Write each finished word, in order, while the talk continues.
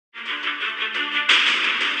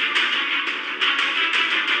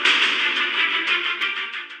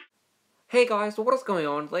Hey guys, what is going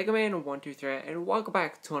on? Lego Man 123 and welcome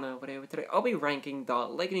back to another video. Today I'll be ranking the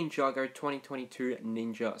Lego Ninjago 2022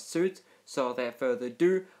 Ninja suits. So without further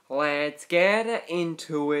ado, let's get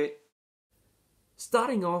into it.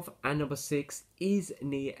 Starting off at number 6 is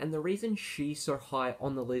Nia, and the reason she's so high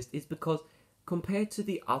on the list is because compared to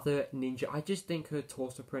the other ninja, I just think her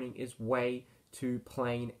torso printing is way too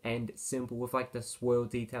plain and simple with like the swirl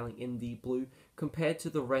detailing in the blue compared to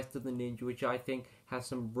the rest of the ninja, which I think has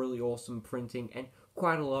some really awesome printing and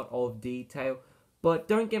quite a lot of detail. But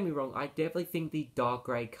don't get me wrong, I definitely think the dark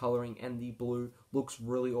grey colouring and the blue looks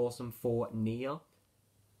really awesome for Nia.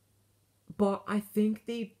 But I think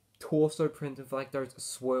the torso print of like those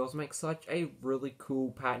swirls makes such a really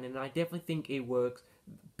cool pattern, and I definitely think it works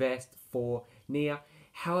best for Nia.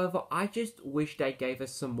 However, I just wish they gave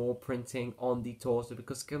us some more printing on the torso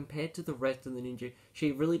because compared to the rest of the ninja,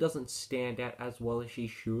 she really doesn't stand out as well as she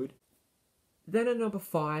should. Then at number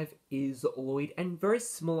 5 is Lloyd, and very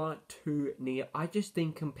similar to Nia, I just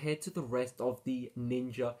think compared to the rest of the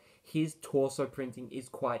ninja, his torso printing is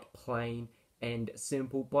quite plain and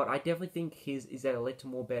simple, but I definitely think his is a little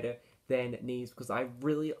more better than Nia's because I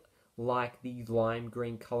really like the lime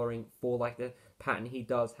green coloring for like the pattern he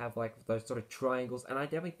does have, like those sort of triangles, and I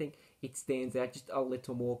definitely think it stands out just a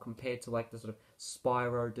little more compared to like the sort of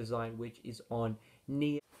Spyro design which is on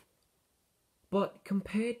Nia. But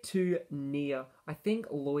compared to Nia, I think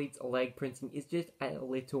Lloyd's leg printing is just a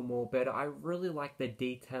little more better. I really like the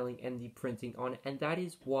detailing and the printing on it, and that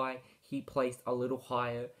is why he placed a little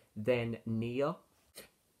higher than Nia.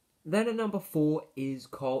 Then at number 4 is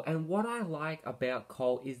Cole, and what I like about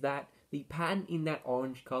Cole is that the pattern in that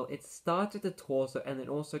orange color, it starts at the torso and then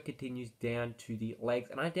also continues down to the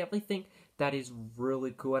legs, and I definitely think that is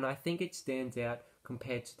really cool, and I think it stands out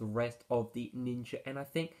compared to the rest of the ninja, and I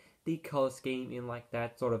think the color scheme in like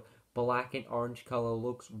that sort of black and orange color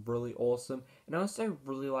looks really awesome, and I also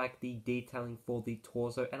really like the detailing for the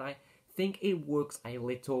torso, and I think it works a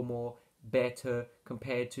little more better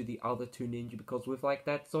compared to the other two ninja because with like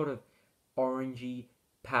that sort of orangey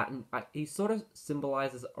pattern, he sort of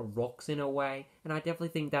symbolizes rocks in a way, and I definitely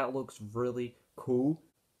think that looks really cool.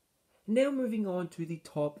 Now moving on to the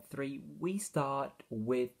top 3, we start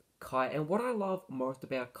with Kai, and what I love most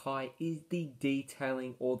about Kai is the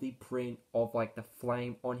detailing or the print of like the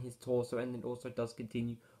flame on his torso, and then also does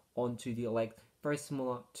continue onto the legs, very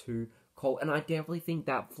similar to Cole, and I definitely think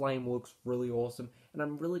that flame looks really awesome, and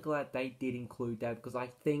I'm really glad they did include that because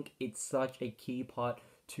I think it's such a key part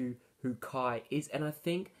to who Kai is, and I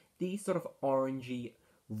think the sort of orangey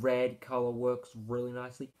red color works really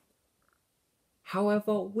nicely.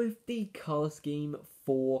 However, with the color scheme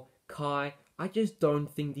for Kai, I just don't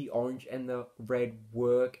think the orange and the red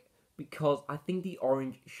work because I think the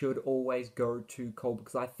orange should always go to Cole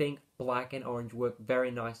because I think black and orange work very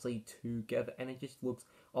nicely together, and it just looks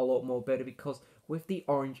a lot more better because with the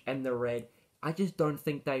orange and the red, I just don't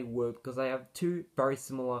think they work because they have two very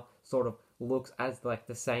similar sort of looks as like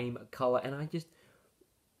the same color, and I just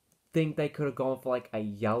think they could have gone for like a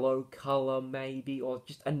yellow color maybe, or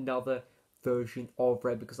just another version of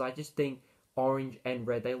red because I just think orange and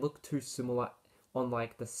red, they look too similar on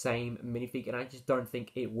like the same minifig, and I just don't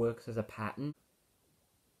think it works as a pattern.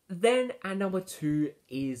 Then at number 2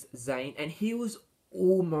 is Zane, and he was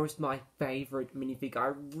almost my favorite minifig.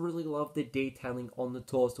 I really love the detailing on the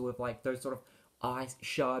torso with like those sort of ice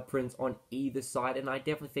shard prints on either side, and I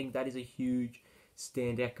definitely think that is a huge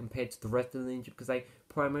standout compared to the rest of the ninja because they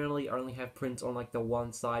primarily only have prints on like the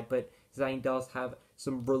one side, but Zane does have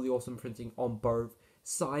some really awesome printing on both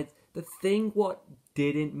sides. The thing what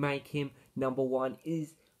didn't make him number 1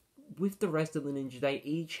 is with the rest of the ninja, they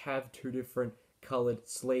each have 2 different colored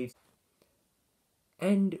sleeves.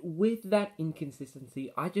 And with that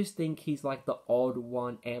inconsistency, I just think he's like the odd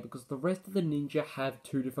one out because the rest of the ninja have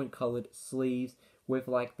 2 different colored sleeves with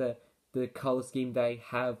like the color scheme they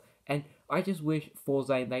have. And I just wish for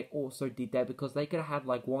Zane they also did that because they could have had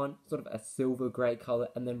like one sort of a silver grey color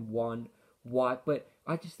and then one white. But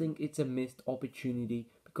I just think it's a missed opportunity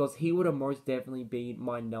because he would have most definitely been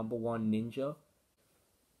my number 1 ninja.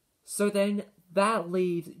 So then that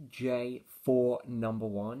leaves Jay for number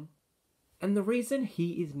 1. And the reason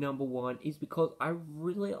he is number 1 is because I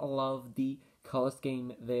really love the color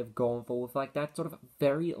scheme they've gone for with like that sort of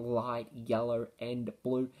very light yellow and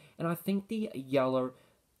blue. And I think the yellow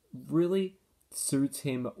really suits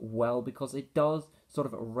him well because it does sort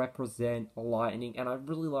of represent lightning, and I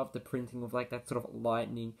really love the printing of like that sort of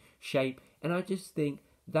lightning shape, and I just think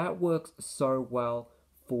that works so well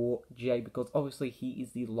for Jay because obviously he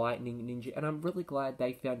is the lightning ninja, and I'm really glad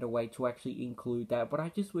they found a way to actually include that, but I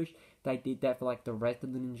just wish they did that for like the rest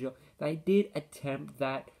of the ninja. They did attempt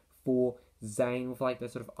that for Zane with like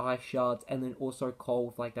that sort of ice shards, and then also Cole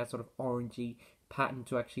with like that sort of orangey pattern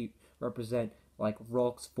to actually represent like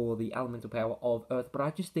rocks for the elemental power of Earth. But I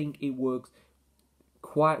just think it works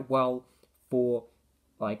quite well for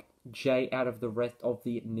like Jay out of the rest of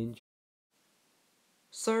the ninja.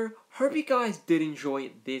 So, hope you guys did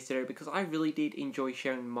enjoy this video, because I really did enjoy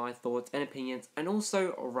sharing my thoughts and opinions, and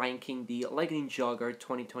also ranking the LEGO Ninjago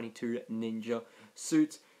 2022 ninja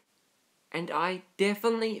suits. And I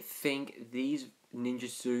definitely think these ninja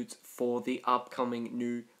suits for the upcoming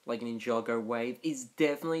new LEGO Ninjago wave is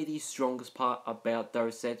definitely the strongest part about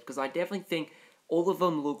those sets, because I definitely think all of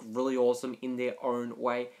them look really awesome in their own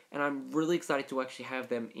way, and I'm really excited to actually have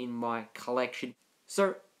them in my collection.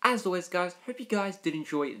 So, as always guys, hope you guys did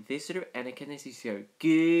enjoy this video, and I can see you.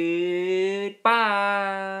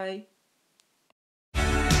 Goodbye!